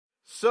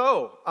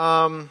So,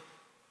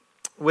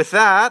 with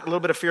that, a little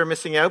bit of fear of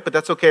missing out, but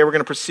that's okay. We're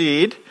going to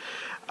proceed.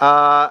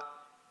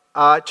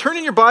 Turn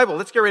in your Bible.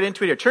 Let's get right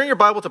into it here. Turn your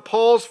Bible to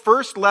Paul's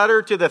first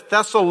letter to the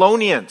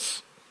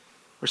Thessalonians.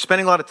 We're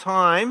spending a lot of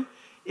time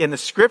in the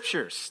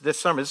Scriptures this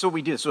summer. This is what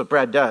we do. This is what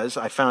Brad does,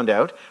 I found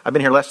out. I've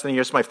been here less than a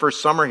year. It's my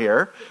first summer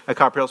here at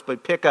Copper Hills,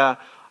 but pick a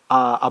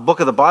book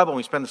of the Bible, and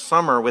we spend the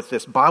summer with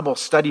this Bible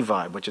study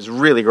vibe, which is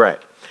really great.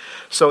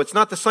 So it's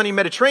not the sunny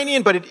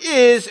Mediterranean, but it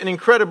is an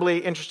incredibly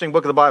interesting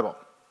book of the Bible.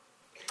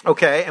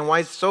 Okay, and why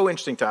is it so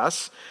interesting to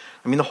us?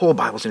 I mean, the whole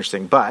Bible's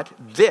interesting, but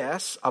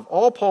this, of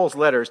all Paul's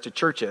letters to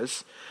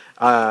churches,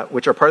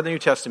 which are part of the New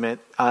Testament,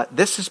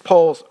 this is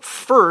Paul's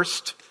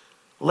first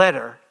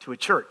letter to a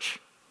church.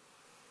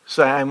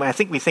 So I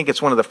think we think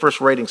it's one of the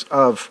first writings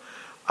of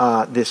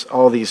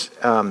all these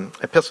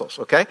epistles,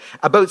 okay?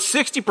 About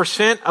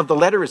 60% of the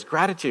letter is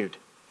gratitude.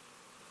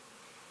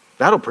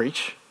 That'll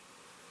preach.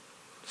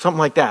 Something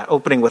like that,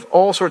 opening with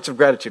all sorts of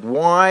gratitude.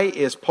 Why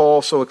is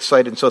Paul so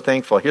excited and so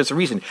thankful? Here's the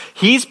reason.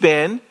 He's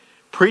been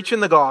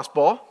preaching the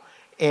gospel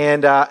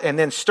and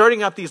then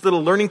starting up these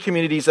little learning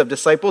communities of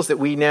disciples that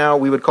we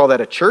would call that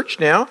a church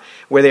now,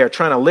 where they are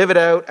trying to live it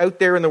out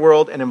there in the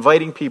world and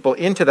inviting people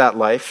into that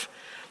life.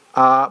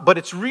 But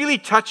it's really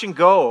touch and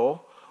go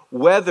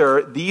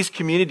whether these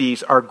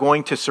communities are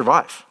going to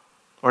survive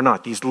or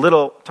not, these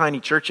little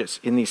tiny churches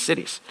in these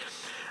cities.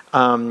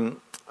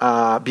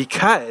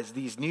 Because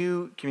these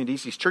new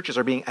communities, these churches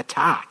are being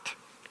attacked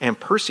and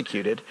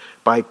persecuted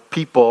by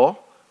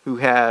people who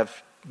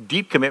have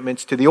deep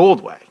commitments to the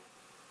old way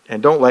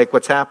and don't like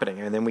what's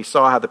happening. And then we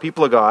saw how the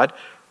people of God,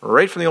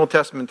 right from the Old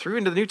Testament through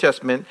into the New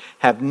Testament,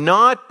 have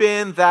not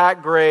been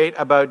that great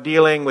about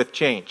dealing with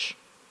change.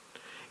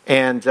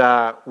 And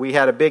we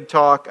had a big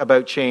talk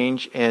about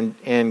change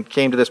and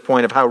came to this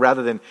point of how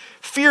rather than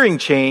fearing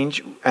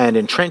change and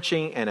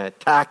entrenching and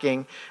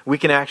attacking, we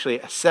can actually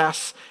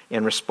assess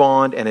and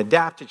respond and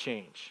adapt to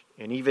change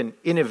and even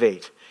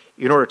innovate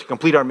in order to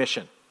complete our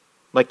mission,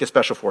 like the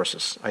Special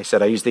Forces. I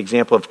used the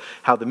example of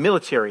how the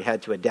military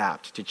had to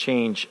adapt to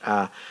change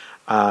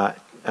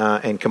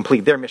and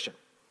complete their mission.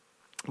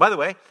 By the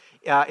way,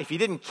 if you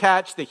didn't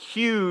catch the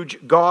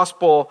huge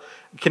gospel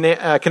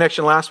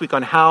connection last week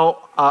on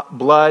how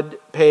blood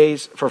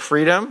pays for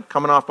freedom,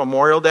 coming off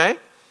Memorial Day,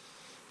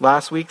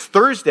 last week,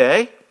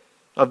 Thursday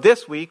of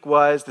this week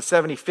was the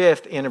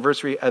 75th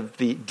anniversary of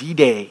the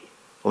D-Day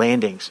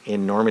landings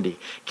in Normandy.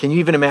 Can you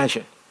even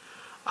imagine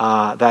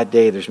that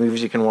day? There's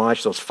movies you can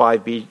watch, those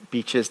 5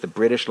 beaches, the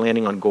British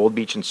landing on Gold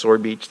Beach and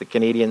Sword Beach, the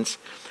Canadians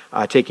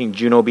taking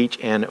Juno Beach,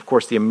 and of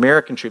course the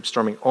American troops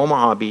storming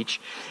Omaha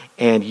Beach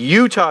and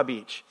Utah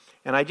Beach.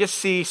 And I just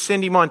see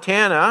Cindy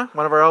Montana,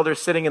 one of our elders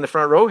sitting in the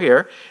front row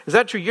here. Is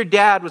that true? Your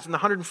dad was in the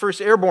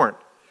 101st Airborne,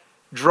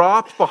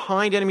 dropped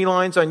behind enemy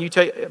lines on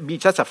Utah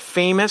Beach. That's a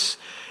famous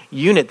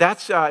unit.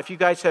 That's, if you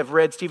guys have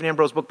read Stephen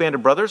Ambrose's book Band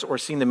of Brothers or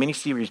seen the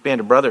miniseries Band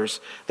of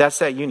Brothers, that's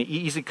that unit.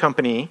 Easy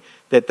Company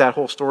that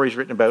whole story is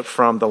written about,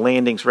 from the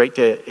landings right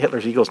to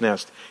Hitler's Eagle's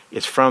Nest,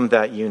 is from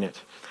that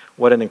unit.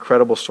 What an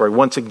incredible story.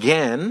 Once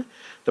again,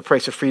 the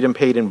price of freedom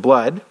paid in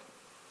blood.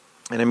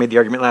 And I made the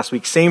argument last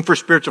week, same for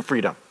spiritual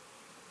freedom.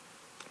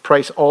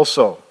 Price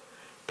also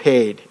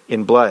paid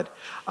in blood.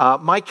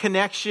 My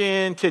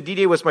connection to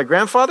D-Day was my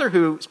grandfather,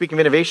 who, speaking of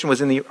innovation,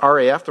 was in the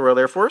RAF, the Royal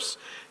Air Force,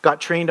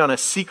 got trained on a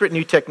secret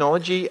new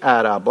technology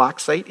at a black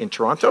site in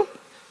Toronto,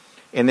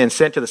 and then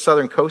sent to the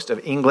southern coast of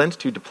England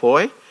to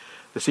deploy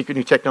the secret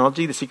new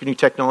technology. The secret new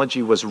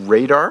technology was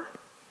radar.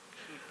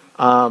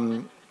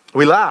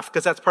 We laugh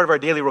because that's part of our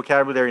daily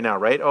vocabulary now,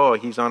 right? Oh,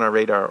 he's on our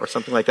radar or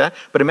something like that.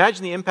 But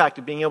imagine the impact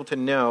of being able to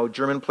know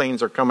German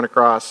planes are coming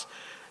across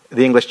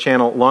the English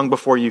Channel long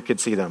before you could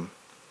see them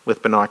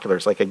with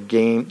binoculars, like a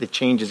game that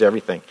changes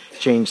everything.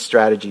 Changed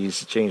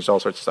strategies, changed all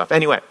sorts of stuff.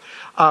 Anyway,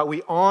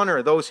 we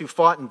honor those who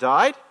fought and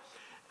died,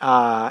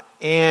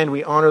 and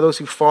we honor those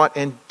who fought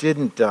and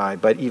didn't die,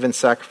 but even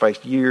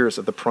sacrificed years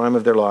of the prime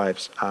of their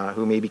lives,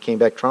 who maybe came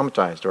back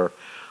traumatized or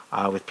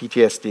with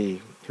PTSD,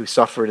 who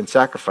suffered and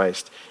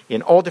sacrificed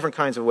in all different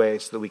kinds of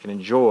ways so that we can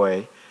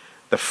enjoy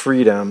the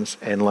freedoms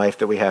and life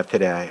that we have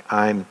today.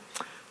 I'm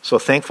so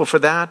thankful for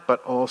that,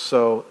 but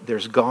also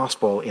there's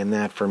gospel in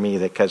that for me,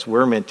 that because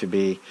we're meant to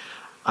be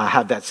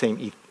have that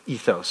same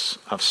ethos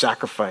of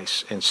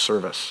sacrifice and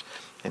service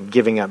and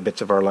giving up bits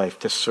of our life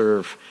to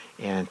serve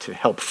and to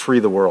help free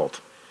the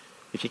world.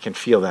 If you can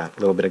feel that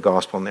little bit of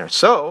gospel in there.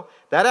 So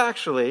that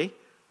actually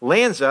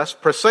lands us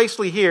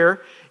precisely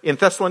here in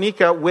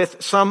Thessalonica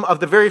with some of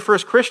the very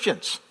first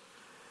Christians.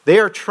 They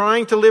are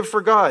trying to live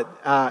for God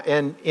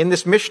and in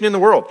this mission in the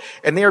world.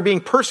 And they are being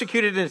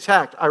persecuted and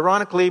attacked,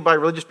 ironically, by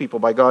religious people,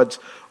 by God's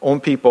own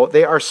people.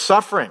 They are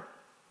suffering.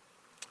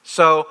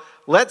 So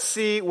let's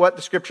see what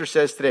the Scripture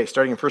says today,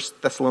 starting in 1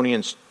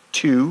 Thessalonians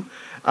 2,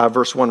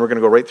 verse 1. We're going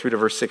to go right through to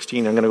verse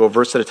 16. I'm going to go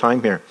verse at a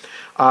time here.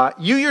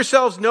 You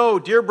yourselves know,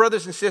 dear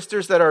brothers and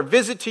sisters, that our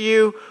visit to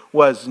you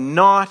was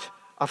not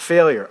a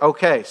failure.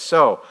 Okay,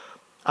 so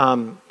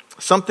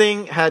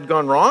something had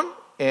gone wrong.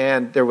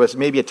 And there was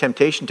maybe a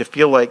temptation to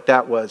feel like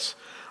that was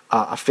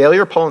a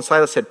failure. Paul and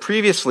Silas had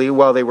previously,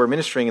 while they were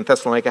ministering in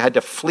Thessalonica, had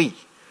to flee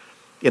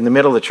in the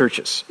middle of the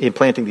churches, in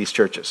planting these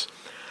churches.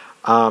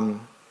 And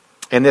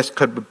this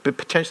could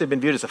potentially have been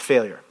viewed as a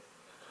failure,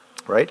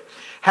 right?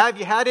 Have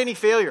you had any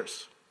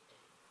failures?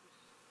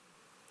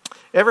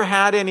 Ever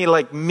had any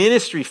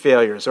ministry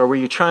failures, or were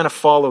you trying to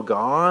follow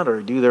God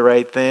or do the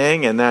right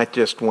thing and that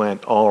just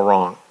went all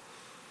wrong?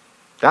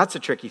 That's a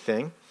tricky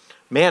thing.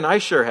 Man, I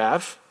sure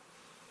have.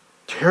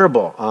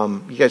 Terrible.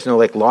 You guys know,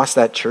 lost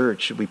that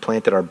church. We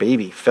planted our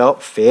baby.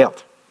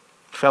 Failed.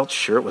 Felt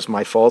sure it was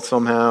my fault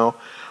somehow.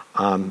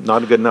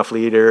 Not a good enough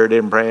leader.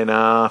 Didn't pray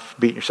enough.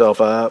 Beat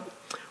yourself up.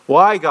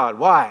 Why, God?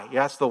 Why? You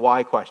ask the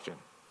why question.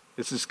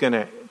 This is going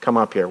to come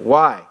up here.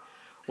 Why?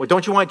 Well,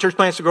 don't you want church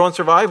plants to grow and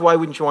survive? Why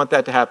wouldn't you want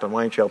that to happen?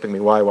 Why aren't you helping me?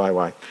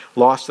 Why?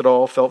 Lost it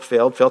all. Felt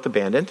failed. Felt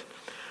abandoned.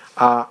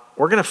 We're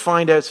going to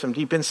find out some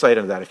deep insight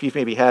into that. If you've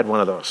maybe had one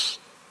of those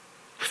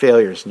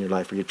failures in your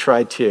life where you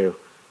tried to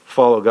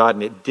follow God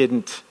and it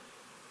didn't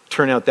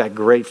turn out that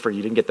great for you.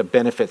 You didn't get the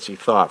benefits you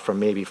thought from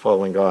maybe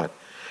following God.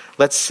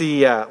 Let's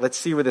see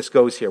where this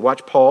goes here.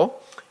 Watch Paul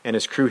and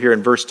his crew here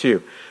in verse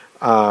 2.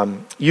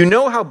 You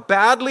know how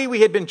badly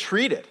we had been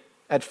treated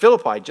at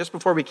Philippi just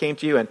before we came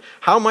to you and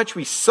how much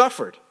we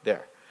suffered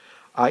there.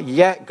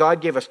 Yet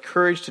God gave us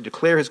courage to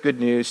declare his good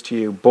news to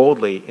you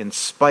boldly in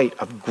spite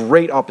of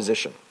great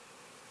opposition.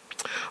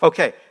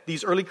 Okay,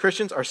 these early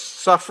Christians are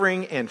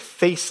suffering and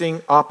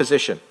facing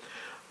opposition.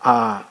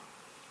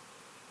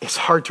 It's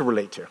hard to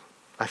relate to.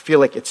 I feel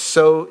like it's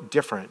so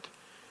different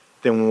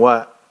than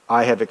what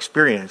I have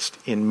experienced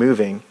in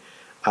moving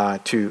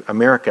to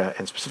America,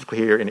 and specifically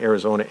here in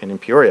Arizona and in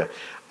Peoria.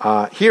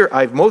 Here,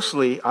 I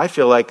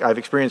feel like I've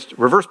experienced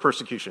reverse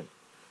persecution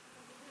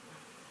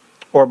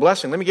or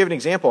blessing. Let me give an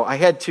example. I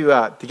had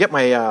to get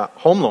my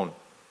home loan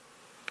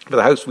for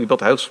the house. We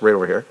built a house right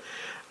over here.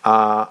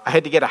 I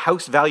had to get a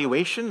house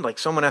valuation.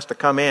 Someone has to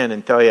come in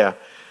and tell you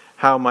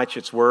how much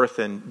it's worth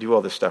and do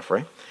all this stuff,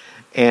 right?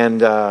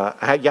 And you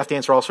have to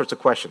answer all sorts of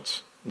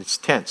questions. It's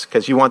tense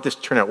because you want this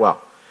to turn out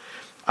well.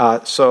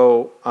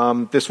 So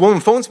this woman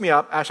phones me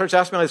up, starts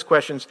asking me all these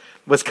questions,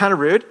 was kind of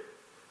rude,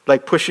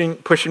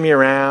 pushing me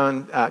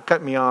around,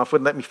 cutting me off,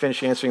 wouldn't let me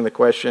finish answering the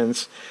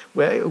questions,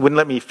 wouldn't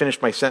let me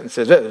finish my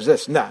sentences.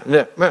 This,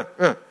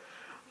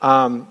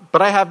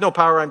 but I have no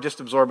power. I'm just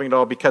absorbing it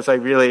all because I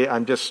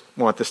just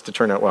want this to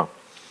turn out well.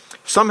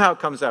 Somehow it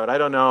comes out. I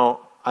don't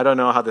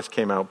know how this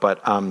came out, but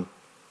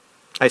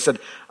I said,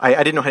 I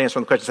didn't know how to answer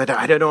one of the questions.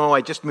 I don't know.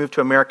 I just moved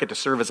to America to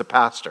serve as a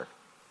pastor.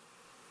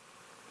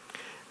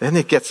 Then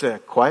it gets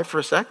quiet for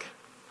a sec.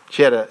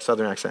 She had a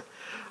southern accent.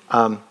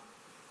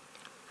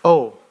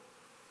 Well,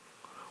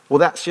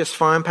 that's just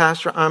fine,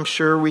 Pastor. I'm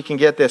sure we can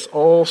get this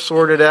all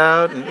sorted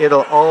out and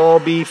it'll all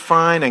be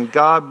fine. And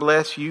God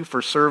bless you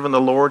for serving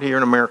the Lord here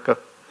in America.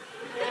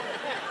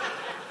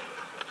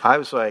 I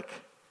was like,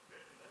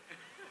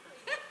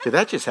 did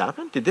that just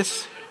happen? Did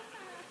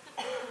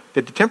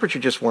the temperature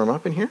just warm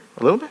up in here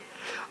a little bit?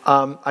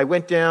 I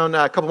went down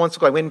a couple months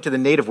ago. I went into the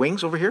Native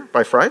Wings over here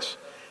by Fry's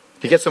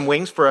to get some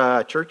wings for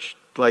a church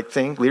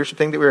leadership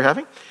thing that we were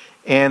having.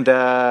 And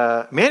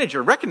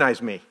manager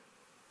recognized me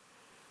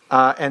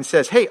and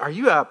says, "Hey, are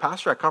you a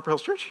pastor at Copper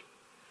Hills Church?"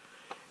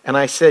 And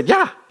I said,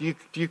 "Yeah. Do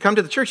you come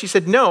to the church?" He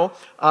said, "No,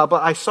 but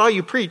I saw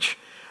you preach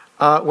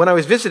when I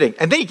was visiting."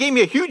 And then he gave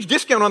me a huge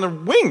discount on the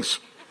wings.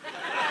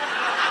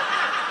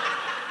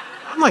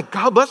 I'm like,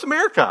 God bless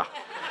America.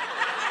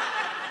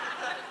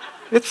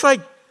 It's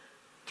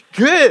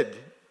good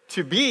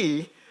to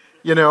be,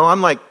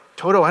 I'm like,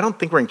 Toto, I don't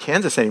think we're in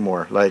Kansas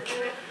anymore.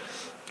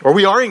 Or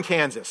we are in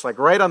Kansas,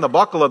 right on the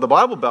buckle of the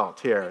Bible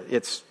Belt here.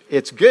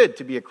 It's good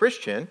to be a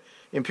Christian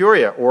in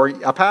Peoria or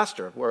a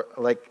pastor, or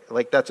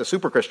like that's a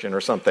super Christian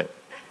or something.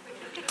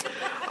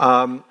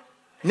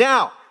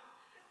 Now,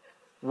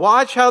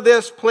 watch how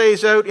this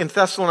plays out in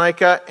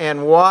Thessalonica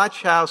and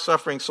watch how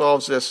suffering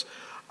solves this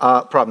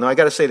problem. Now, I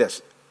got to say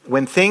this.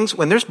 When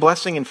there's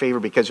blessing and favor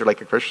because you're a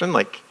Christian,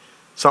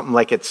 something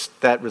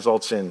that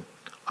results in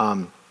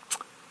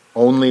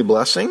only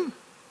blessing,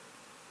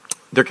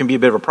 there can be a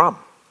bit of a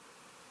problem,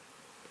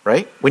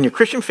 right? When your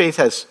Christian faith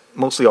has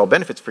mostly all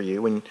benefits for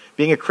you, when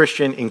being a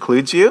Christian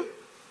includes you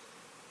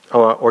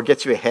or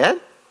gets you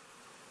ahead,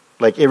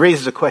 it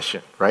raises a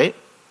question, right?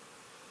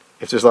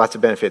 If there's lots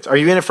of benefits. Are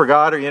you in it for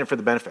God or are you in it for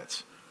the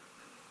benefits?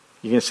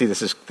 You're going to see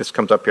this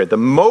comes up here. The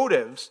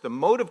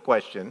motive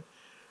question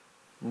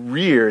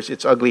rears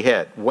its ugly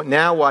head.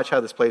 Now watch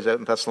how this plays out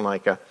in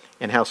Thessalonica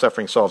and how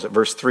suffering solves it.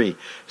 Verse 3.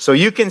 So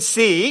you can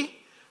see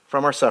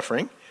from our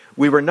suffering,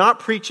 we were not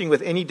preaching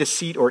with any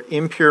deceit or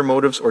impure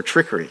motives or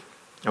trickery.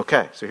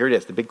 Okay, so here it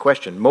is, the big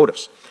question,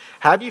 motives.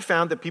 Have you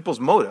found that people's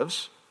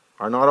motives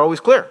are not always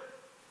clear?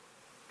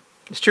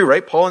 It's true,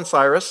 right? Paul and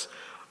Silas,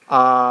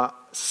 the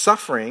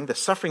suffering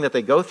that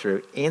they go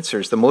through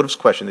answers the motives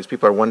question. These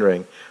people are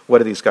wondering, what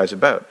are these guys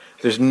about?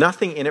 There's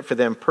nothing in it for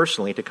them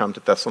personally to come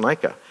to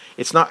Thessalonica.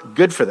 It's not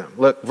good for them.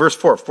 Look, verse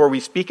 4. For we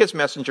speak as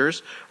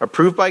messengers,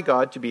 approved by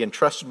God to be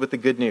entrusted with the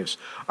good news.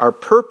 Our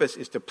purpose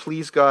is to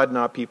please God,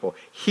 not people.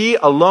 He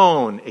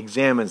alone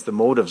examines the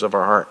motives of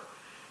our heart.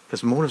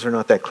 Because motives are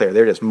not that clear.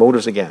 There it is,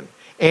 motives again.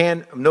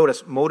 And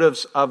notice,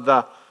 motives of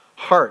the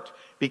heart.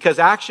 Because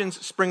actions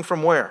spring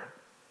from where?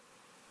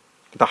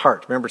 The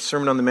heart. Remember,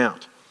 Sermon on the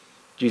Mount.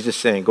 Jesus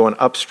saying, going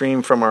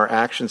upstream from our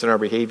actions and our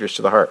behaviors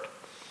to the heart.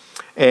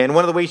 And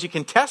one of the ways you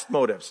can test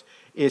motives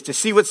is to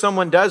see what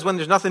someone does when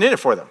there's nothing in it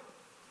for them.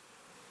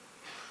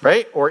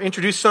 Right? Or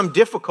introduce some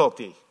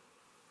difficulty.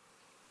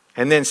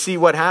 And then see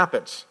what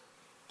happens.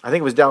 I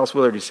think it was Dallas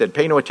Willard who said,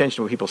 pay no attention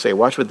to what people say,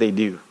 watch what they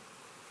do.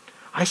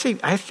 I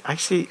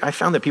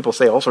found that people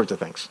say all sorts of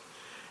things.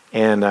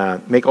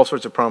 And make all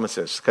sorts of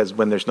promises because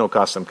when there's no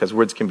cost to them, because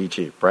words can be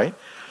cheap, right?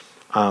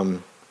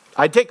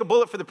 I'd take a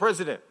bullet for the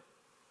president.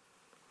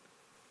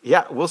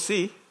 Yeah, we'll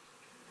see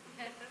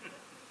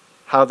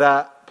how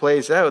that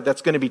plays out.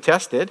 That's going to be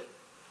tested,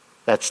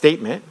 that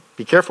statement.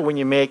 Be careful when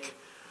you make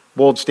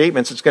bold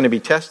statements. It's going to be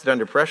tested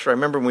under pressure. I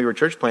remember when we were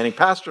church planning,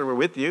 Pastor, we're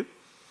with you.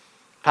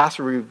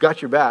 Pastor, we've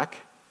got your back.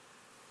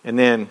 And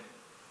then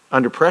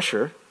under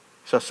pressure,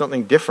 saw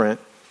something different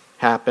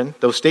happen.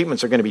 Those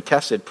statements are going to be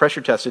tested,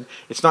 pressure tested.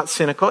 It's not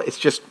cynical. It's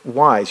just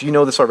wise. You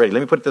know this already. Let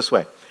me put it this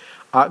way.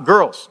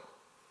 Girls,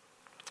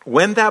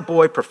 when that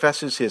boy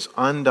professes his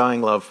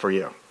undying love for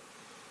you,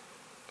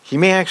 he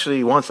may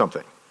actually want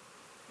something.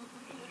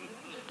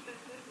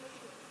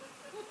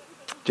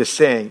 Just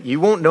saying, you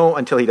won't know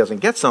until he doesn't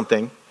get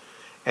something,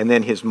 and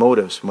then his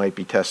motives might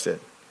be tested.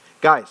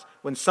 Guys,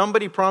 when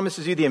somebody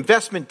promises you the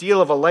investment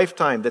deal of a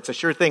lifetime, that's a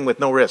sure thing with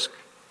no risk.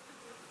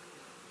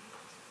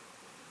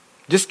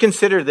 Just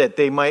consider that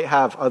they might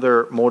have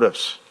other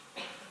motives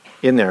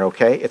in there,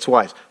 okay? It's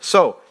wise.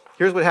 So,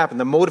 here's what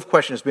happened. The motive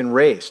question has been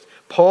raised.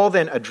 Paul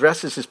then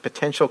addresses his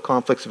potential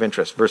conflicts of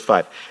interest. Verse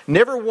 5.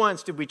 Never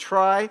once did we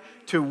try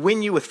to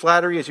win you with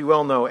flattery, as you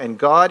well know, and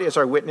God is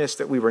our witness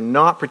that we were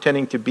not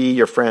pretending to be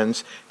your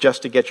friends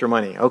just to get your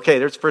money. Okay,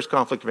 there's the first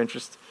conflict of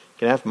interest. You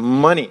can have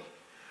money.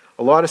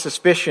 A lot of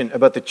suspicion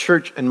about the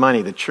church and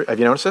money. Have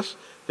you noticed this?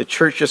 The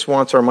church just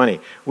wants our money.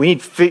 We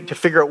need to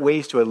figure out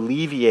ways to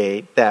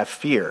alleviate that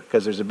fear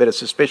because there's a bit of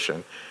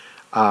suspicion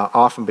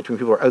often between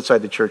people who are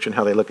outside the church and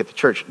how they look at the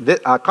church.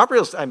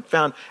 Copperhill, I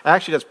found,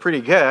 actually does pretty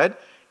good.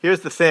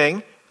 Here's the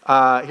thing.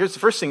 Here's the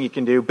first thing you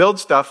can do. Build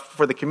stuff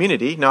for the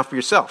community, not for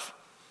yourself.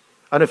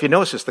 I don't know if you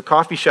noticed this. The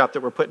coffee shop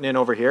that we're putting in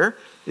over here,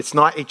 it's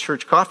not a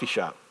church coffee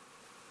shop.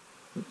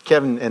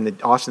 Kevin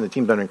and Austin, the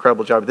team, done an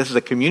incredible job. This is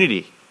a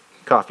community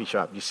coffee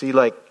shop. You see,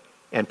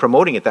 and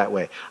promoting it that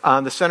way.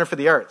 The Center for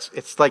the Arts.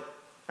 It's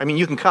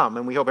you can come,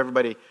 and we hope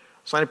everybody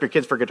sign up your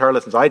kids for guitar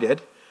lessons. I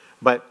did.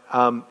 But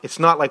it's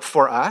not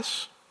for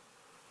us.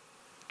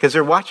 Because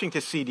they're watching to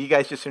see, do you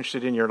guys just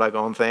interested in your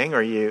own thing? Or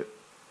are you,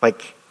 what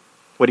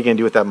are you going to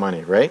do with that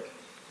money, right?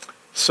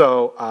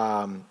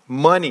 So,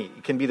 money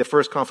can be the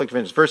first conflict of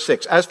interest. Verse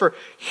 6, as for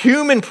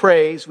human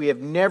praise, we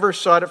have never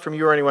sought it from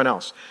you or anyone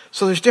else.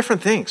 So there's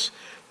different things.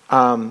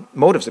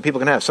 Motives that people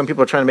can have. Some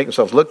people are trying to make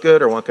themselves look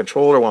good or want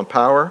control or want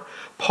power.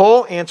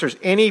 Paul answers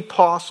any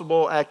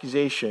possible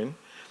accusation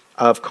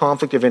of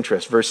conflict of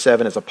interest. Verse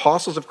 7, as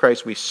apostles of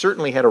Christ, we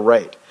certainly had a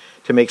right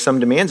to make some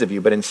demands of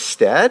you, but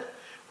instead,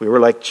 we were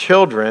like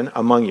children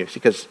among you.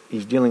 Because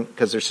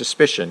there's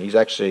suspicion. He's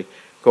actually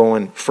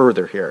going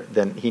further here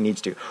than he needs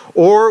to.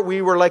 Or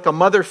we were like a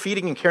mother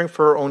feeding and caring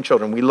for her own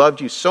children. We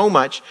loved you so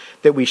much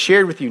that we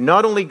shared with you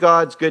not only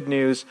God's good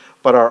news,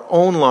 but our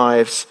own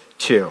lives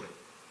too.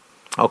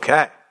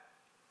 Okay,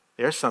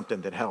 there's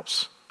something that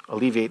helps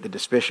alleviate the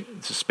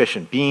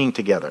suspicion, being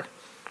together,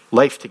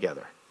 life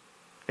together.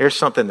 There's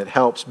something that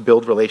helps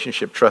build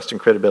relationship, trust, and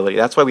credibility.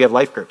 That's why we have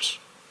life groups,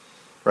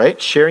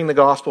 right? Sharing the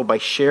gospel by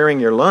sharing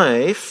your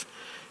life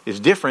is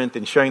different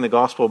than sharing the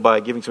gospel by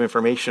giving some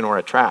information or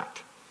a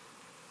tract.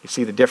 You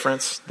see the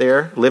difference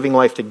there? Living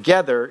life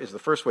together is the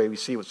first way we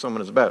see what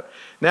someone is about.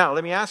 Now,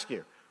 let me ask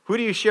you, who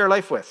do you share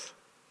life with?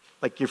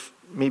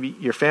 Maybe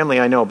your family,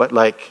 I know, but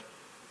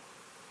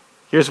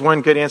here's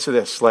one good answer to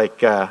this, life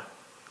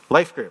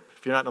group.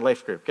 If you're not in a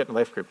life group, get in a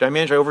life group. Did I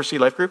manage to oversee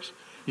life groups?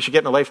 You should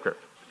get in a life group.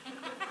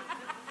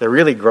 They're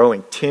really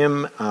growing.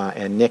 Tim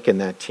and Nick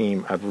and that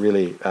team have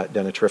really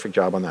done a terrific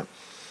job on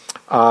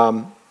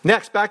that.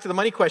 Next, back to the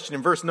money question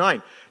in verse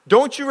 9.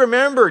 Don't you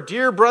remember,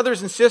 dear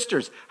brothers and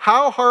sisters,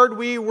 how hard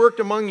we worked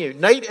among you?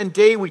 Night and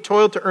day we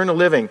toiled to earn a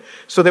living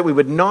so that we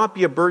would not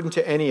be a burden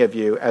to any of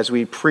you as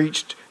we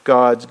preached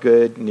God's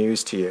good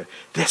news to you.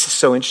 This is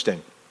so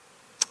interesting.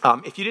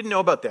 If you didn't know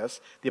about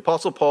this, the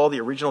Apostle Paul,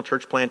 the original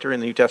church planter in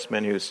the New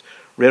Testament, who's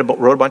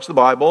wrote a bunch of the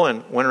Bible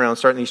and went around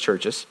starting these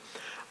churches,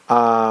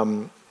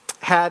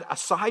 had a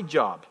side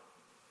job,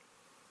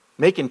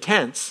 making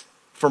tents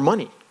for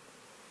money,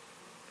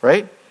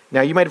 right? Now,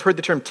 you might have heard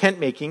the term tent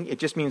making. It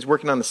just means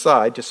working on the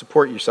side to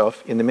support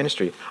yourself in the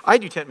ministry. I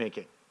do tent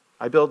making.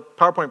 I build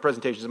PowerPoint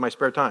presentations in my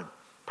spare time.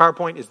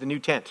 PowerPoint is the new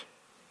tent,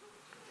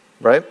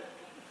 right?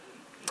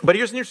 But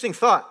here's an interesting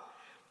thought.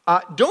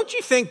 Don't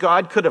you think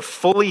God could have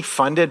fully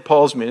funded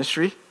Paul's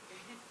ministry?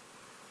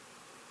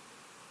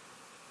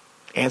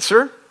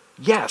 Answer,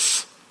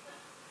 yes.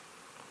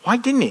 Why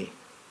didn't he?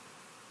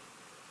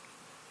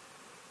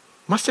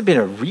 Must have been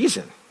a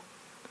reason,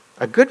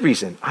 a good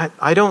reason.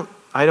 I don't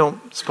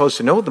suppose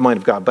to know the mind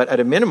of God, but at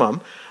a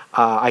minimum,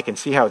 I can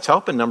see how it's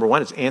helping. Number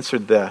one, it's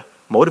answered the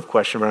motive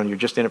question around you're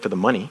just in it for the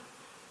money.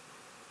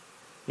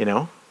 You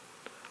know?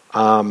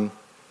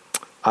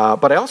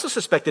 But I also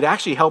suspect it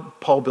actually helped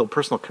Paul build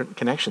personal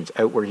connections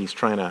out where he's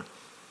trying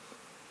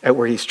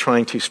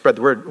to spread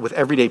the word with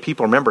everyday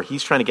people. Remember,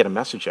 he's trying to get a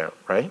message out,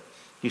 right?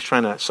 He's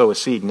trying to sow a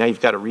seed. Now you've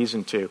got a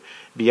reason to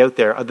be out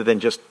there other than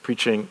just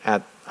preaching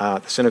at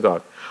the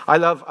synagogue.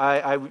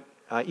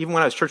 Even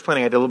when I was church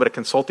planning, I did a little bit of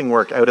consulting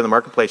work out in the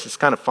marketplace. It's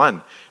kind of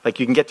fun. Like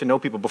you can get to know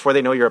people before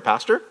they know you're a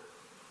pastor.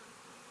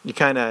 You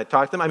kind of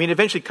talk to them. I mean, it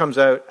eventually comes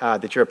out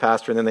that you're a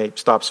pastor and then they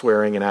stop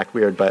swearing and act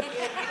weird. But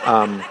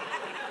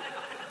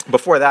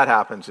before that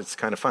happens, it's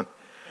kind of fun.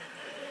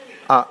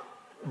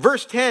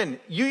 Verse 10,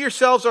 you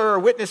yourselves are our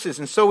witnesses,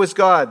 and so is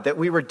God, that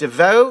we were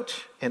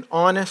devout and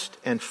honest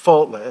and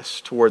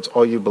faultless towards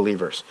all you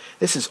believers.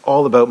 This is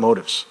all about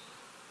motives.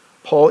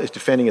 Paul is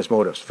defending his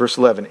motives. Verse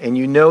 11, and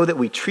you know that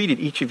we treated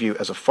each of you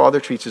as a father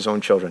treats his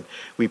own children.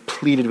 We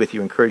pleaded with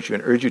you, encouraged you,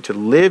 and urged you to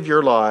live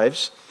your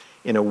lives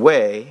in a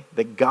way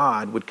that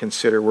God would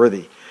consider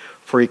worthy.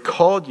 For he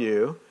called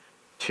you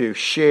to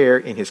share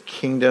in his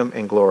kingdom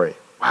and glory.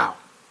 Wow.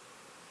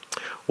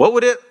 What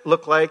would it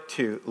look like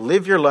to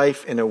live your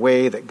life in a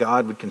way that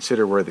God would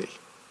consider worthy?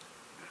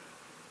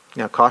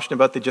 Now, caution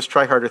about the just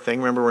try harder thing.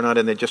 Remember, we're not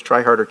in the just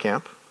try harder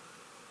camp.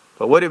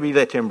 But what would it be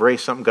like to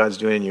embrace something God's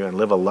doing in you and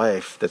live a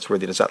life that's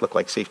worthy? Does that look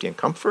like safety and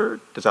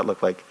comfort? Does that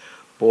look like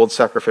bold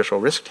sacrificial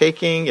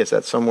risk-taking? Is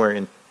that somewhere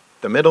in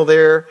the middle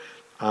there?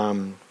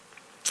 All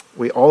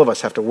of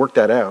us have to work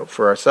that out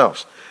for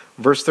ourselves.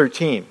 Verse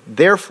 13,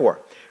 therefore,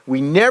 we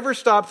never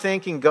stop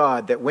thanking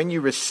God that when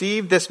you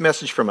received this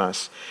message from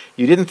us,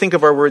 you didn't think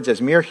of our words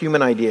as mere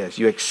human ideas.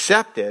 You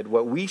accepted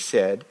what we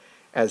said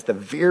as the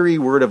very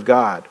word of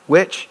God,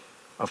 which,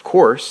 of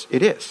course,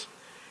 it is.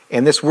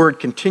 And this word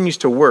continues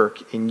to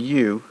work in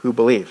you who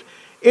believe.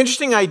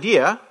 Interesting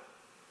idea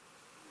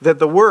that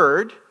the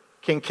word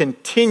can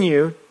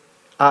continue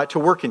to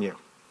work in you.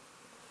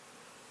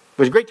 It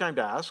was a great time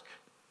to ask,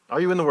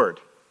 are you in the word?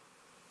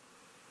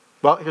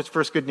 Well, here's the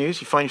first good news.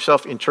 You find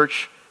yourself in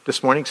church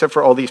this morning, except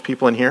for all these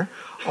people in here.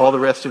 All the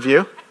rest of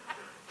you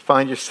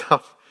find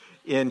yourself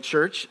in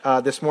church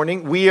this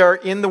morning. We are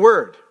in the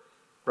Word,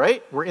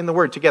 right? We're in the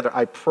Word together.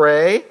 I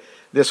pray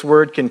this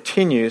Word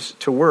continues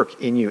to work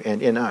in you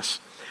and in us.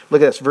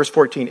 Look at this, verse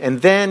 14.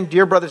 And then,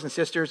 dear brothers and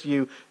sisters,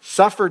 you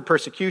suffered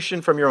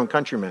persecution from your own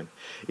countrymen.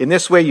 In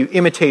this way, you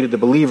imitated the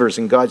believers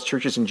in God's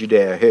churches in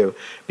Judea who,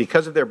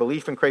 because of their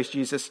belief in Christ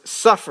Jesus,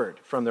 suffered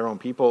from their own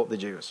people, the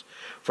Jews.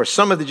 For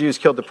some of the Jews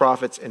killed the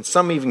prophets, and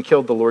some even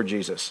killed the Lord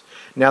Jesus.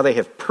 Now they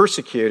have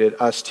persecuted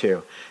us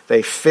too.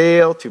 They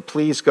fail to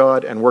please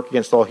God and work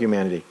against all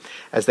humanity,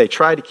 as they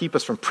try to keep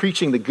us from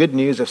preaching the good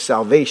news of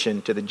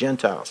salvation to the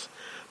Gentiles.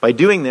 By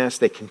doing this,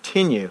 they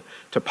continue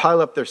to pile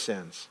up their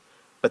sins.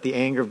 But the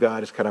anger of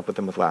God is cut up with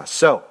them with last.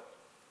 So,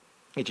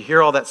 did you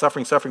hear all that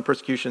suffering,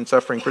 persecution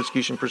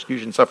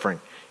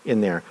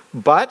in there?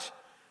 But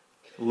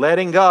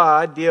letting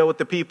God deal with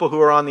the people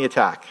who are on the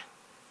attack,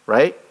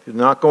 right? They're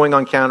not going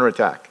on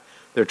counterattack.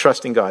 They're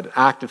trusting God. An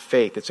act of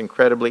faith. It's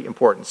incredibly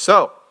important.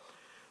 So,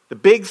 the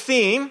big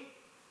theme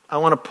I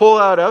want to pull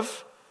out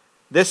of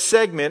this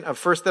segment of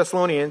 1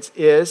 Thessalonians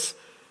is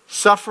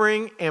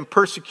suffering and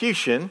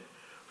persecution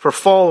for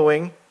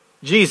following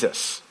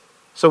Jesus.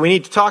 So we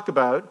need to talk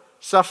about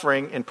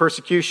suffering and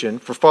persecution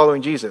for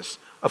following Jesus.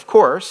 Of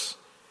course,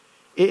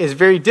 it is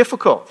very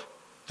difficult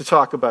to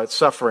talk about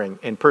suffering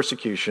and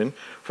persecution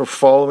for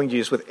following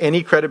Jesus with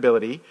any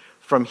credibility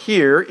from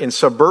here in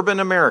suburban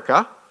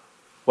America,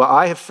 where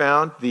I have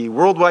found the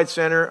worldwide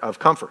center of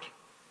comfort.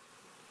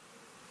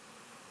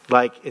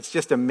 Like, it's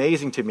just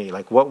amazing to me,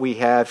 like what we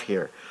have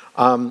here.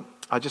 I'll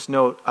just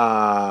note,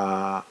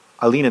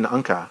 Aline and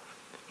Anka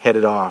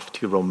headed off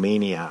to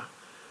Romania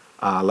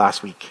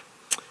last week.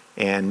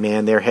 And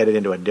man, they're headed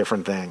into a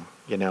different thing,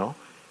 you know,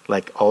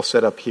 like all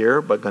set up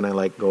here, but going to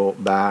like go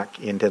back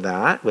into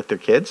that with their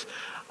kids.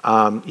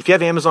 If you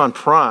have Amazon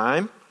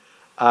Prime,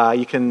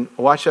 you can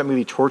watch that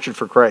movie Tortured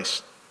for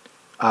Christ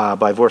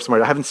by Voris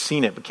Martyr. I haven't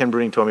seen it, but Ken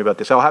Bruning told me about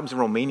this. How it happens in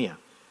Romania.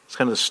 It's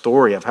kind of the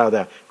story of how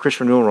the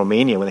Christian renewal in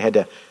Romania, when they had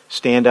to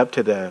stand up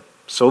to the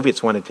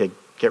Soviets, wanted to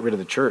get rid of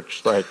the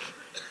church. Like,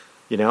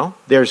 you know,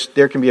 there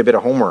can be a bit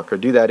of homework, or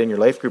do that in your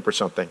life group or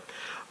something.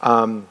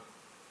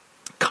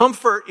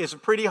 Comfort is a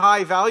pretty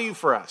high value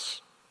for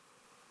us.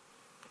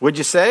 Would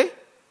you say?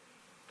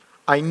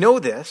 I know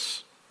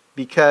this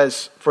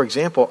because, for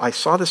example, I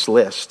saw this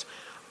list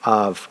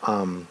of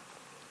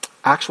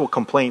actual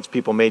complaints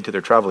people made to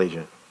their travel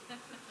agent.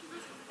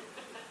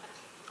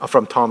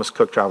 From Thomas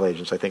Cook Travel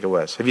Agents, I think it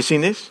was. Have you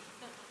seen these?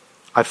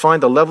 I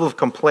find the level of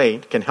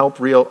complaint can help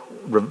reveal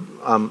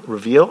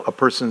a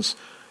person's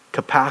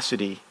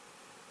capacity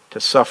to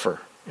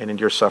suffer and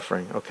endure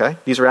suffering, okay?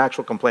 These are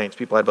actual complaints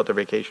people had about their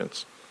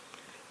vacations.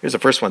 Here's the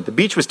first one. The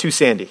beach was too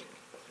sandy.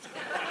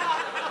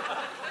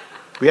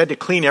 We had to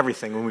clean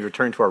everything when we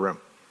returned to our room.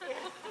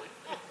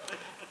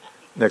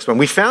 Next one.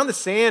 We found the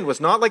sand was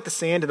not like the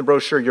sand in the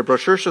brochure. Your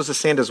brochure shows the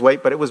sand is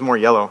white, but it was more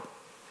yellow.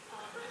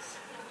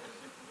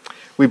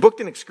 We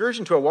booked an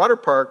excursion to a water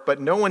park, but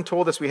no one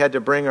told us we had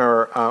to bring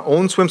our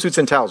own swimsuits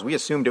and towels. We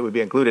assumed it would be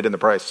included in the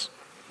price.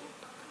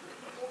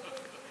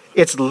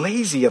 It's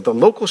lazy of the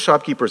local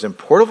shopkeepers in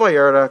Puerto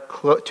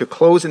Vallarta to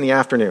close in the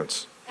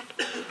afternoons.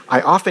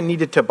 I often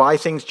needed to buy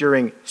things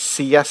during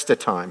siesta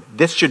time.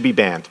 This should be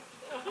banned.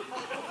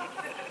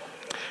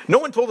 No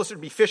one told us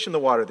there'd be fish in the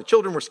water. The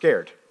children were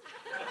scared.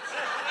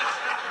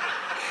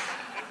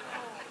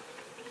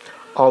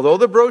 Although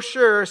the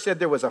brochure said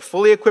there was a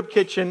fully equipped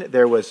kitchen,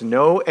 there was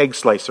no egg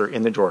slicer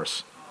in the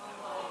drawers.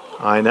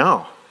 I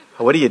know.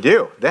 What do you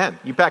do then?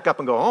 You pack up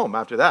and go home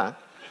after that.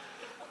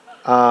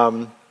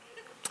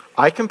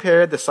 I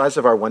compared the size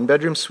of our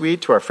one-bedroom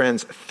suite to our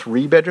friend's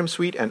three-bedroom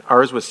suite, and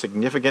ours was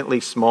significantly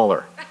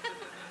smaller.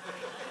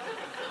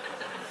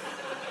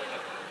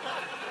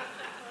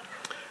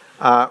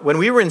 When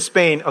we were in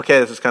Spain,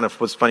 okay, this is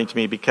was funny to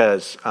me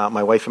because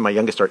my wife and my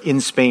youngest are in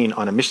Spain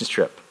on a missions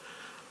trip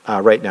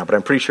right now, but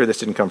I'm pretty sure this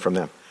didn't come from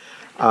them.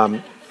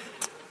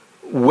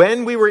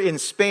 When we were in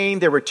Spain,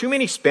 there were too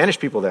many Spanish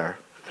people there.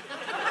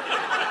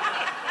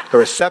 The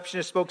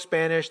receptionist spoke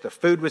Spanish, the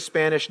food was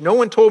Spanish. No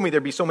one told me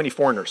there'd be so many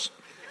foreigners.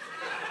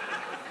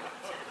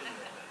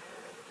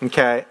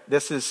 Okay,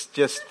 this is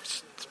just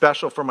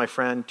special for my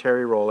friend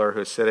Terry Roller,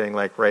 who's sitting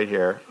right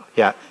here.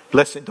 Yeah,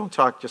 listen, don't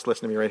talk, just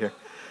listen to me right here.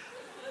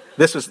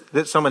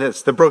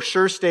 The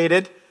brochure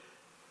stated,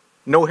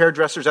 no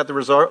hairdressers at the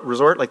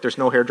resort, like there's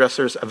no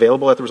hairdressers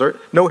available at the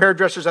resort. No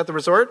hairdressers at the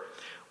resort.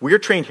 We're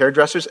trained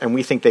hairdressers, and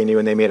we think they knew,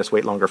 and they made us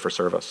wait longer for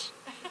service.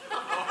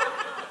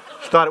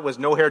 Thought it was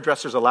no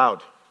hairdressers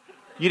allowed.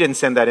 You didn't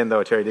send that in,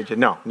 though, Terry, did you?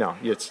 No.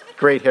 It's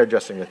great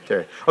hairdressing with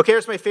Terry. Okay,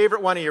 here's my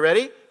favorite one. Are you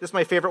ready? This is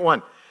my favorite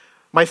one.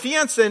 My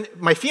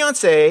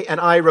fiancé and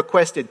I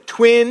requested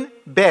twin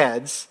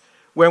beds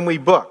when we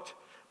booked,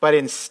 but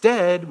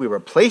instead we were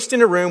placed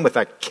in a room with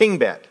a king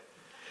bed.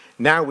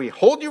 Now we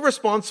hold you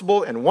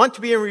responsible and want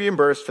to be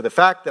reimbursed for the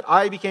fact that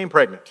I became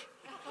pregnant.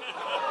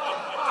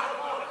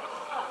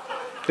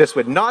 This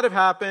would not have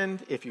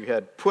happened if you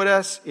had put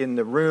us in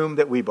the room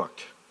that we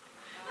booked.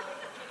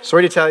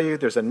 Sorry to tell you,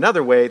 there's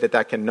another way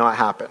that cannot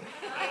happen.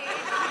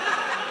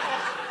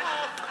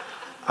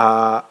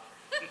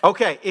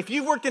 Okay, if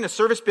you've worked in a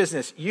service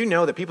business, you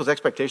know that people's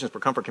expectations for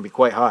comfort can be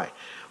quite high.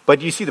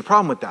 But you see the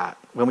problem with that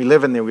when we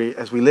live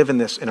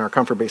in our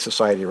comfort-based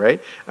society,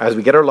 right? As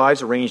we get our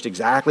lives arranged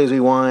exactly as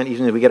we want,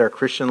 even as we get our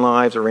Christian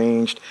lives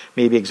arranged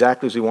maybe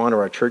exactly as we want,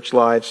 or our church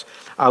lives,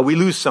 we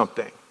lose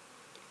something.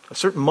 A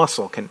certain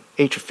muscle can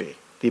atrophy,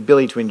 the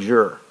ability to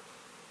endure,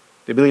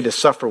 the ability to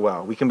suffer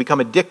well. We can become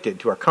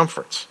addicted to our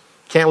comforts.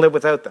 Can't live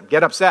without them.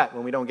 Get upset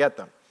when we don't get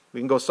them.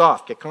 We can go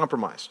soft, get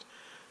compromised.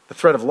 The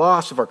threat of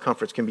loss of our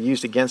comforts can be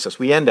used against us.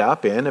 We end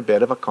up in a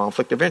bit of a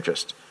conflict of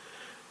interest.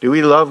 Do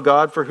we love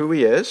God for who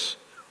he is,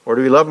 or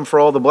do we love him for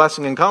all the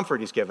blessing and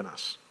comfort he's given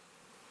us?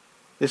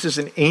 This is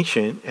an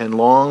ancient and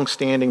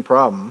long-standing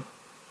problem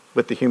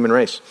with the human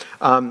race.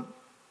 Do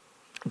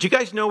you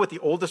guys know what the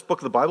oldest book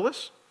of the Bible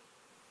is?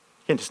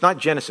 Again, it's not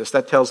Genesis.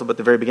 That tells about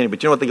the very beginning. But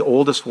do you know what the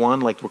oldest one,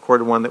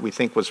 recorded one that we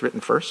think was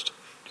written first? Do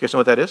you guys know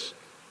what that is?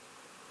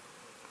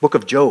 Book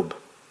of Job.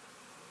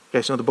 You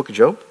guys know the book of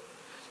Job?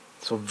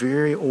 So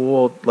very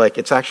old,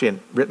 it's actually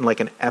written like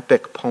an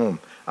epic poem.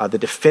 The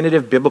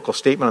definitive biblical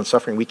statement on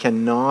suffering. We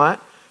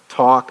cannot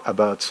talk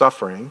about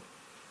suffering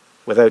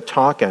without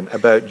talking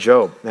about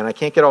Job. And I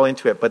can't get all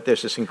into it, but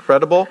there's this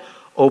incredible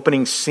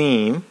opening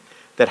scene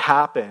that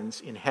happens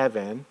in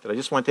heaven that I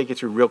just want to take you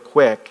through real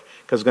quick,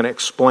 because it's going to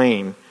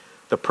explain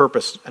the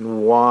purpose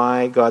and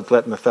why God's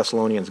letting the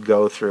Thessalonians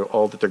go through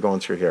all that they're going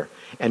through here.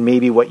 And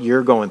maybe what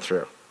you're going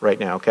through right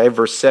now, okay?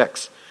 Verse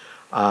 6.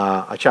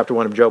 Chapter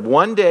 1 of Job.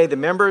 One day, the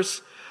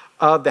members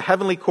of the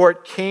heavenly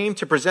court came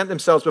to present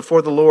themselves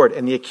before the Lord,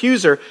 and the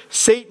accuser,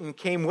 Satan,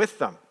 came with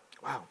them.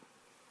 Wow.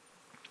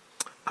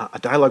 A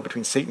dialogue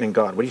between Satan and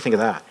God. What do you think of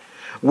that?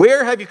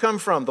 Where have you come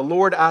from? The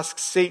Lord asked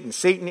Satan.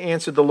 Satan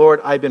answered the Lord,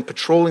 I've been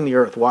patrolling the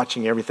earth,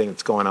 watching everything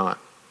that's going on.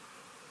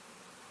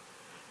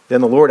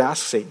 Then the Lord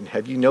asked Satan,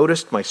 have you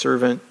noticed my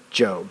servant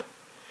Job?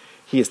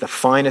 He is the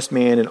finest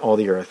man in all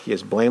the earth. He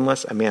is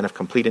blameless, a man of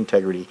complete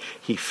integrity.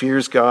 He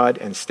fears God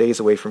and stays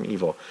away from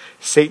evil.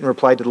 Satan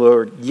replied to the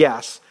Lord,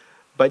 yes,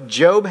 but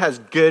Job has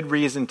good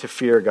reason to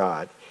fear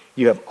God.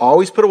 You have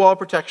always put a wall of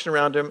protection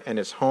around him and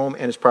his home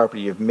and his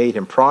property. You have made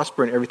him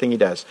prosper in everything he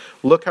does.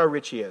 Look how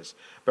rich he is.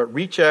 But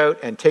reach out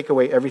and take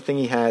away everything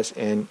he has,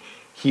 and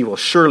he will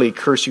surely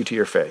curse you to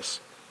your face.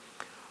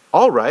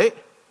 All right.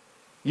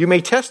 You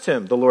may test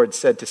him, the Lord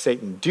said to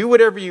Satan. Do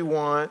whatever you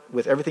want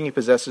with everything he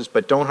possesses,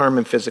 but don't harm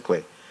him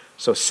physically.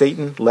 So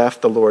Satan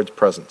left the Lord's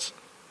presence.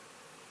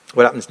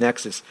 What happens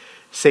next is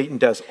Satan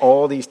does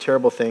all these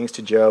terrible things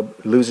to Job,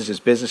 loses his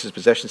business, his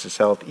possessions, his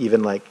health,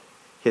 even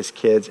his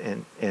kids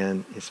and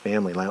his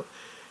family.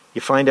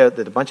 You find out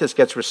that a bunch of this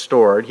gets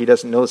restored. He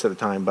doesn't know this at the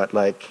time, but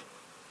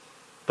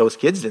those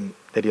kids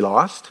that he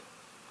lost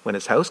when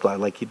his house got,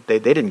 they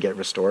didn't get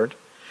restored.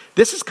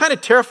 This is kind of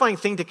terrifying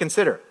thing to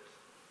consider.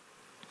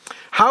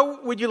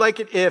 How would you like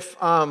it if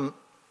God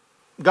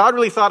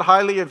really thought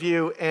highly of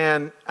you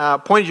and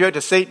pointed you out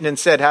to Satan and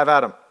said, have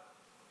at him?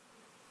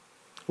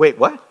 Wait,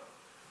 what?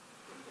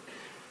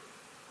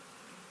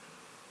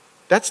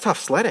 That's tough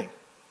sledding.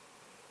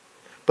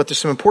 But there's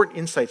some important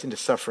insights into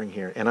suffering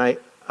here. And I,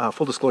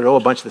 full disclosure, I owe a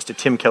bunch of this to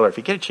Tim Keller. If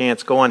you get a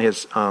chance, go on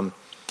his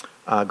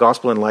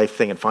Gospel in Life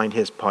thing and find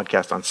his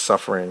podcast on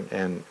suffering,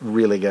 and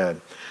really good.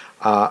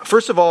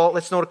 First of all,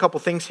 let's note a couple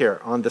things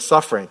here on the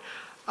suffering.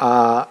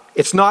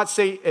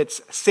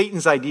 It's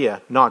Satan's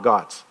idea, not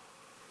God's.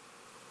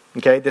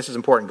 Okay, this is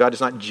important. God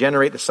does not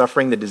generate the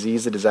suffering, the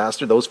disease, the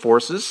disaster. Those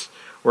forces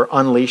were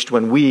unleashed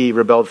when we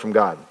rebelled from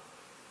God.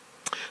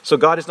 So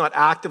God is not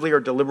actively or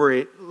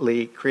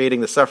deliberately creating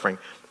the suffering.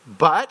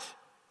 But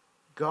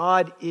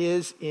God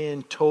is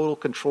in total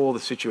control of the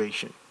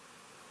situation.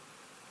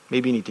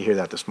 Maybe you need to hear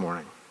that this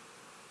morning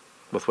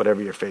with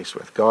whatever you're faced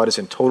with. God is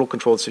in total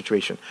control of the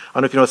situation. I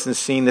don't know if you notice in this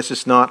scene, this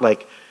is not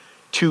like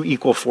two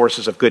equal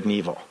forces of good and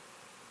evil.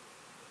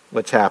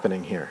 What's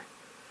happening here?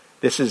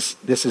 This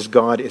is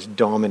God is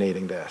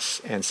dominating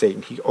this, and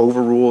Satan, he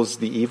overrules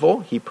the evil,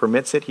 he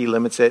permits it, he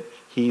limits it,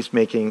 he's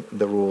making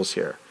the rules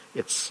here.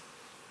 It's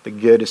the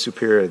good is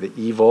superior, the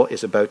evil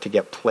is about to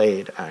get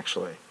played,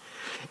 actually.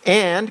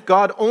 And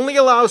God only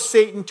allows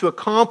Satan to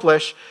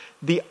accomplish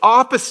the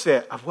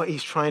opposite of what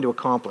he's trying to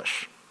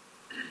accomplish.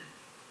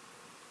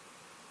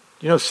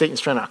 You know,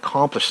 Satan's trying to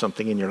accomplish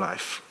something in your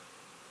life.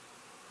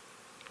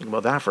 Think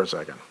about that for a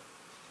second.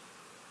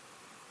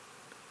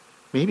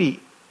 Maybe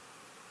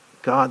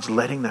God's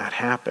letting that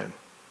happen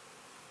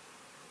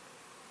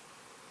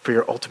for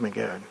your ultimate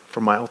good, for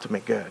my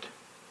ultimate good.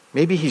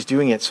 Maybe he's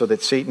doing it so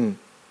that Satan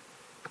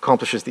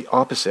accomplishes the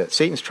opposite.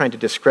 Satan's trying to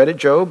discredit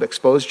Job,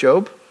 expose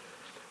Job,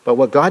 but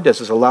what God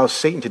does is allows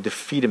Satan to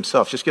defeat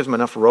himself, just gives him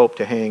enough rope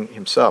to hang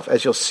himself.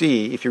 As you'll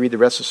see if you read the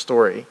rest of the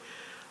story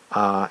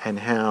and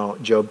how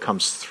Job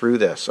comes through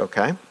this,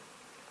 okay?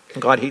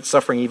 God hates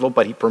suffering evil,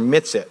 but he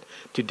permits it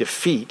to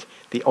defeat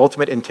the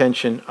ultimate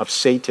intention of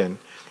Satan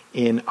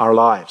in our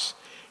lives.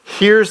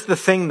 Here's the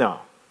thing, though,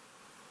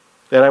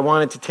 that I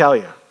wanted to tell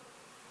you.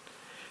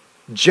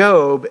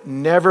 Job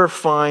never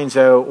finds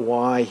out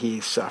why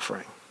he's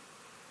suffering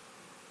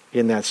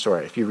in that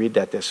story, if you read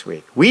that this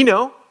week. We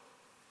know,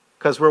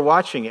 because we're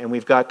watching it and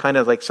we've got kind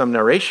of like some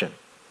narration.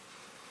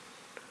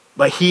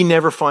 But he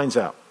never finds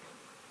out.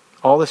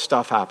 All this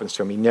stuff happens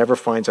to him. He never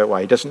finds out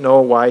why. He doesn't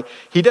know why.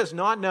 He does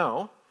not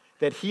know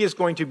that he is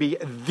going to be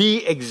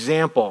the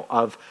example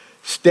of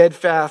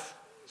steadfast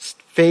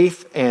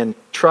faith and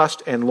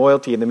trust and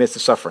loyalty in the midst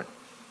of suffering.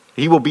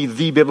 He will be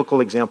the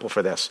biblical example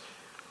for this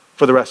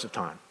for the rest of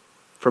time,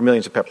 for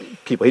millions of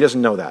people. He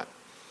doesn't know that.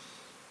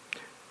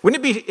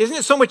 Isn't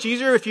it so much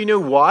easier if you knew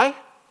why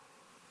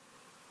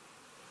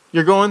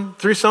you're going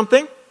through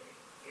something?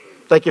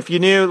 Like if you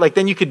knew, like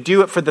then you could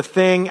do it for the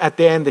thing at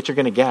the end that you're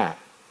going to get.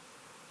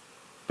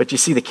 But you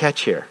see the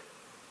catch here,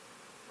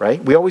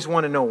 right? We always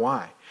want to know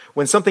why.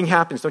 When something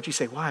happens, don't you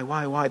say,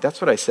 why? That's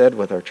what I said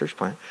with our church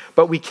plant.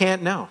 But we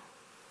can't know.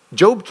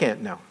 Job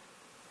can't know.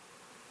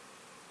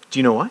 Do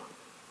you know why?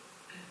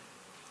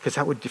 Because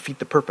that would defeat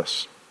the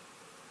purpose.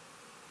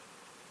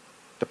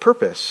 The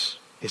purpose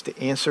is to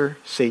answer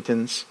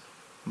Satan's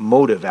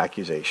motive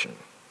accusation.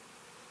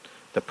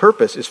 The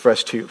purpose is for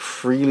us to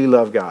freely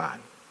love God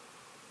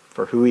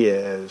for who he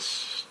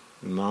is,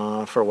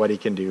 not for what he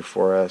can do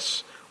for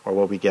us or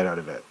what we get out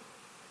of it.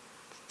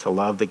 To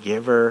love the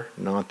giver,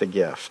 not the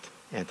gift.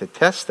 And to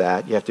test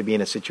that, you have to be in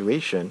a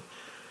situation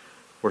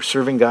where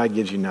serving God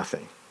gives you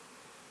nothing.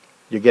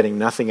 You're getting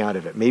nothing out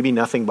of it. Maybe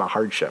nothing but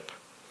hardship.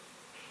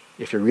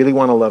 If you really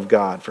want to love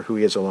God for who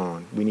he is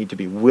alone, we need to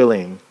be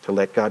willing to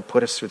let God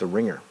put us through the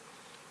ringer.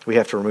 We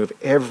have to remove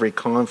every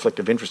conflict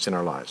of interest in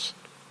our lives.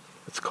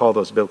 Let's call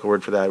those biblical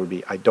word for that would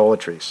be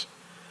idolatries.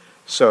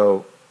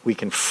 So we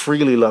can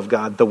freely love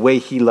God the way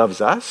he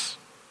loves us,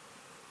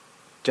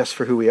 just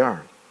for who we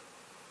are.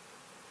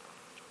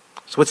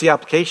 So what's the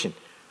application?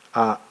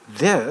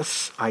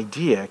 This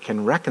idea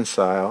can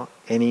reconcile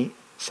any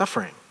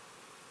suffering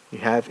you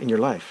have in your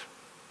life.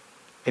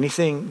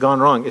 Anything gone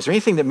wrong? Is there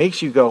anything that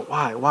makes you go,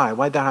 why?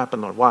 Why'd that happen,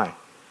 Lord?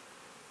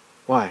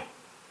 Why?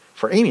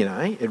 For Amy and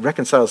I, it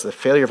reconciles the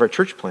failure of our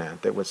church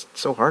plant that was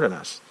so hard on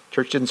us.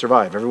 Church didn't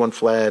survive. Everyone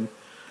fled,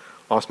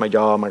 lost my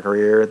job, my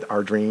career,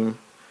 our dream.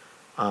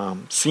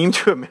 Seemed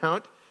to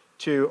amount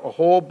to a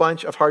whole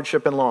bunch of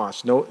hardship and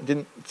loss.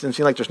 Didn't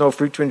seem like there's no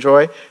fruit to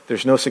enjoy.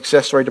 There's no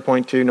success story to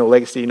point to, no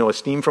legacy, no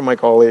esteem from my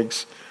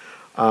colleagues.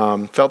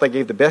 Felt I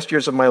gave the best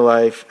years of my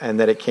life and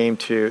that it came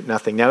to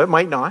nothing. Now, it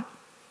might not.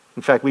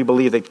 In fact, we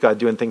believe that God's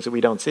doing things that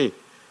we don't see.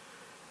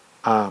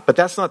 But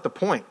that's not the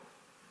point.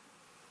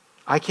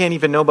 I can't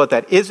even know about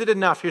that. Is it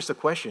enough? Here's the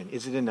question.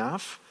 Is it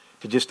enough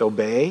to just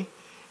obey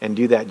and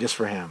do that just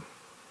for him?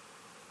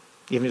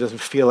 Even if it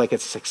doesn't feel like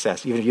it's a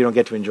success. Even if you don't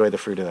get to enjoy the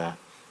fruit of that.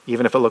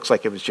 Even if it looks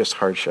like it was just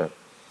hardship.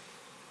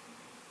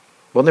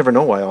 We'll never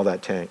know why all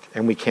that tanked.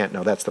 And we can't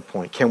know. That's the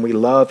point. Can we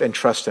love and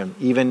trust him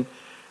even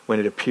when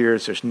it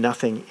appears there's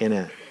nothing in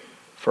it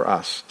for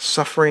us?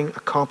 Suffering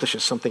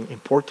accomplishes something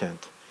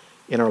important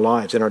in our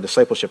lives, in our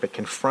discipleship. It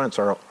confronts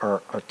our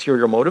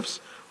ulterior motives,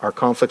 our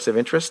conflicts of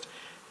interest,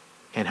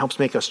 and helps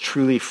make us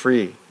truly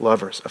free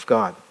lovers of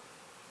God.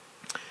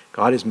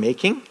 God is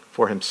making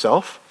for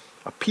himself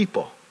a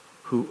people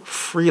who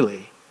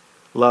freely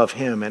love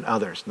him and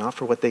others, not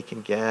for what they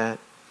can get,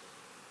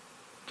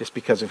 just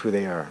because of who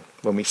they are.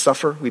 When we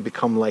suffer, we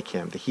become like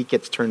him. The heat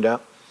gets turned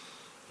up.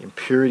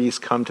 Impurities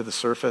come to the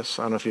surface.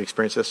 I don't know if you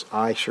experienced this.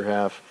 I sure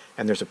have.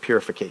 And there's a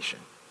purification.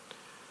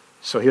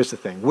 So here's the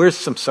thing. Where's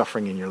some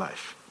suffering in your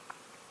life?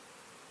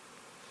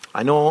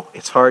 I know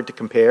it's hard to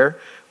compare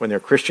when there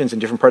are Christians in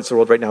different parts of the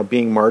world right now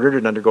being martyred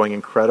and undergoing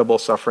incredible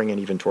suffering and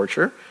even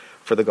torture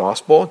for the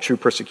gospel, true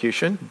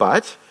persecution,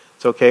 but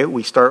it's okay.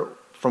 We start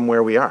from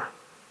where we are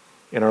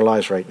in our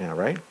lives right now,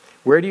 right?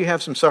 Where do you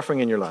have some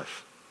suffering in your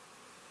life?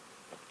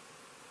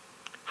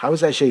 How is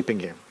that shaping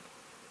you?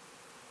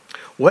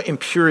 What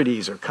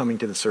impurities are coming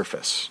to the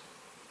surface?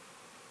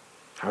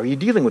 How are you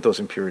dealing with those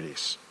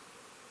impurities?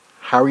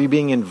 How are you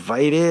being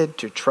invited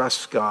to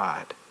trust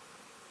God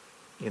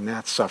in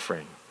that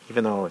suffering?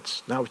 Even though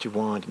it's not what you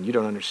want and you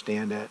don't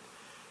understand it,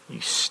 you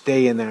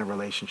stay in that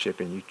relationship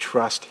and you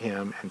trust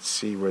him and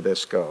see where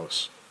this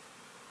goes.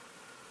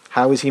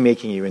 How is he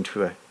making you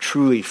into a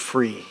truly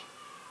free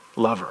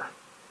lover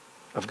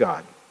of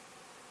God?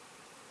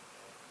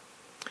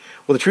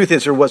 Well, the truth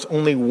is there was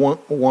only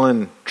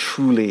one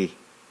truly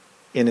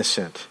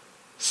innocent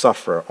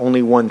sufferer,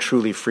 only one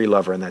truly free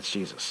lover, and that's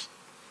Jesus.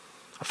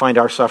 I find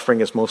our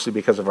suffering is mostly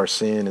because of our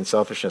sin and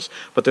selfishness.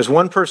 But there's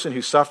one person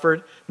who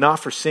suffered not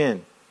for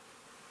sin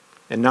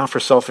and not for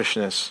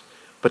selfishness,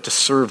 but to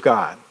serve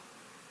God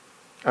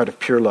out of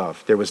pure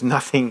love. There was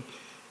nothing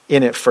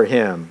in it for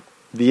him.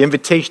 The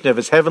invitation of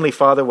his heavenly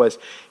Father was,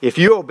 if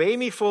you obey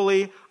me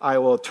fully, I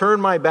will turn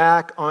my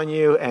back on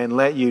you and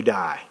let you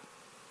die.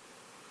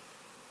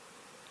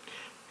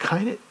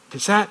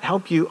 Does that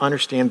help you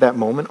understand that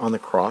moment on the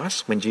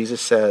cross when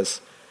Jesus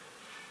says,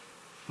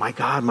 my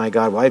God,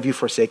 why have you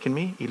forsaken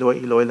me?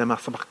 Eloi, Eloi, lema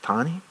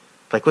sabachthani?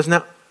 Like, wasn't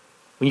that,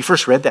 when you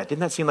first read that,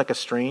 didn't that seem like a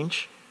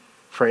strange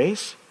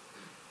phrase?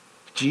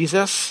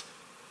 Jesus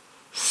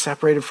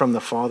separated from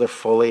the Father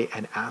fully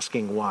and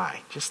asking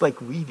why, just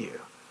like we do.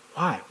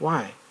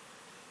 Why?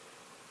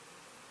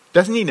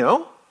 Doesn't he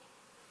know?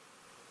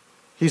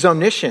 He's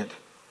omniscient.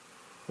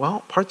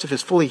 Well, parts of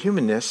his fully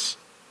humanness,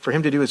 for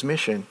him to do his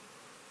mission,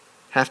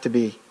 have to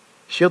be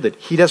shielded.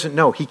 He doesn't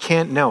know. He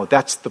can't know.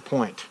 That's the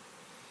point.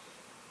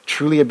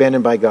 Truly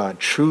abandoned by God,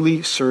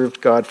 truly served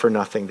God for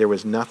nothing. There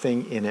was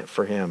nothing in it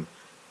for him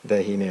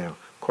that he knew.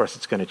 Of course,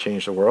 it's going to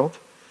change the world.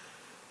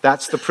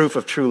 That's the proof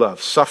of true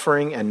love.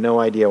 Suffering and no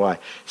idea why.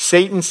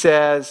 Satan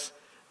says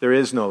there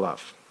is no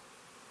love.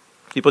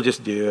 People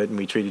just do it and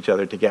we treat each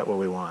other to get what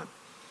we want.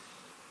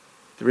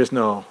 There is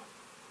no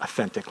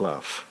authentic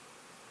love.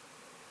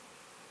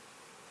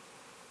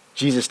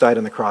 Jesus died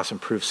on the cross and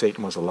proved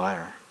Satan was a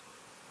liar.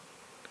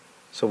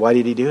 So why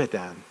did he do it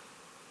then?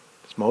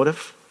 His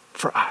motive?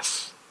 For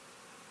us.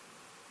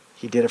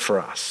 He did it for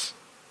us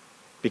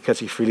because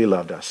he freely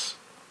loved us.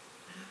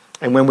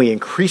 And when we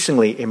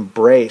increasingly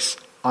embrace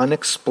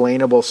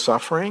unexplainable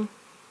suffering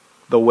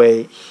the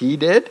way he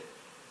did,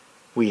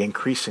 we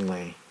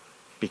increasingly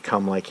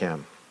become like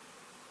him.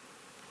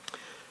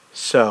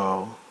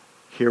 So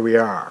here we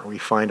are. We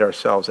find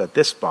ourselves at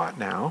this spot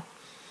now,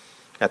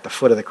 at the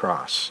foot of the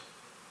cross.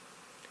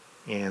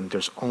 And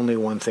there's only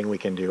one thing we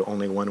can do,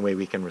 only one way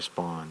we can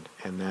respond,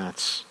 and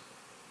that's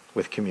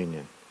with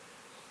communion.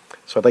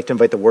 So I'd like to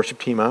invite the worship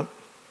team up.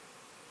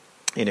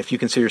 And if you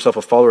consider yourself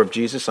a follower of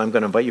Jesus, I'm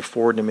going to invite you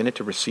forward in a minute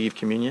to receive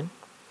communion.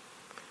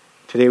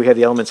 Today we have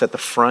the elements at the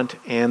front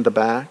and the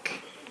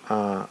back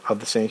of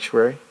the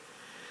sanctuary.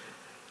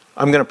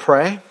 I'm going to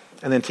pray,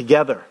 and then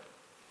together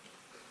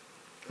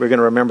we're going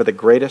to remember the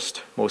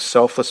greatest, most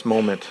selfless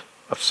moment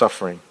of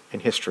suffering in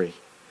history.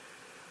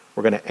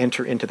 We're going to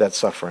enter into that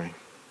suffering.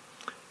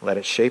 Let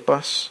it shape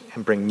us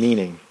and bring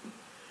meaning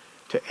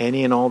to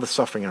any and all the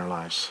suffering in our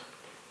lives,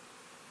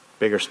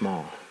 big or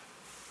small.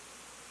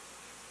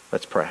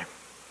 Let's pray.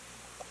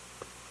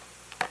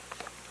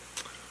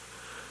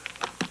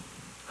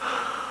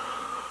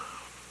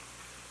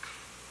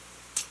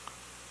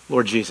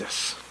 Lord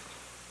Jesus,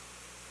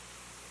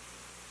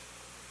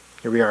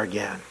 here we are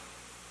again,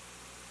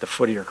 the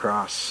foot of your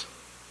cross,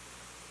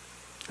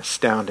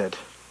 astounded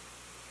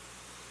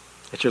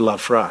at your love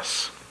for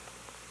us,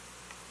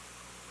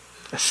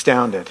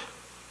 astounded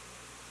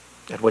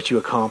at what you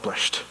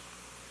accomplished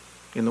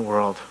in the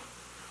world.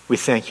 We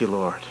thank you,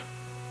 Lord,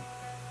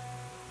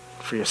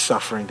 for your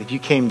suffering, that you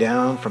came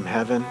down from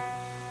heaven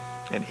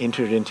and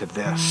entered into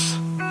this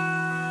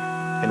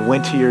and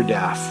went to your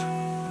death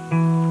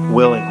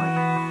willingly,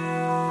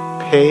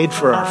 paid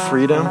for our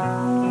freedom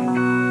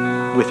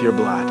with your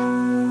blood.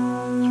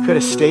 You could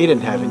have stayed in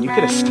heaven. You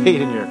could have stayed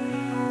in your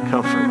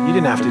comfort. You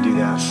didn't have to do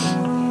this,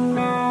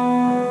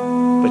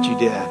 but you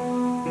did.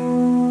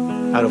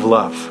 Out of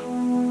love,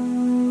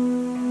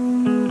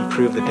 you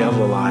proved the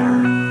devil a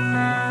liar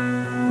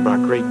and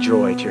brought great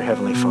joy to your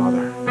heavenly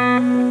Father.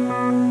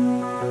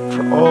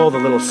 For all the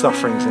little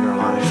sufferings in our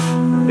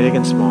life, big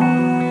and small,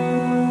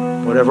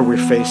 whatever we're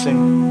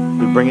facing,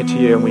 we bring it to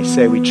you and we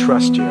say, we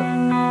trust you.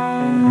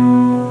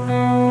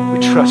 We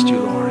trust you,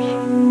 Lord.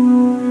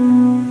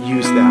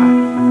 Use that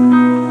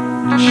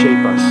to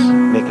shape us,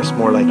 make make us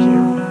more like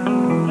you.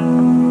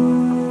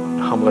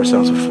 Humble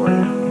ourselves before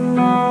you.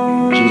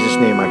 In Jesus'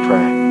 name I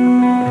pray.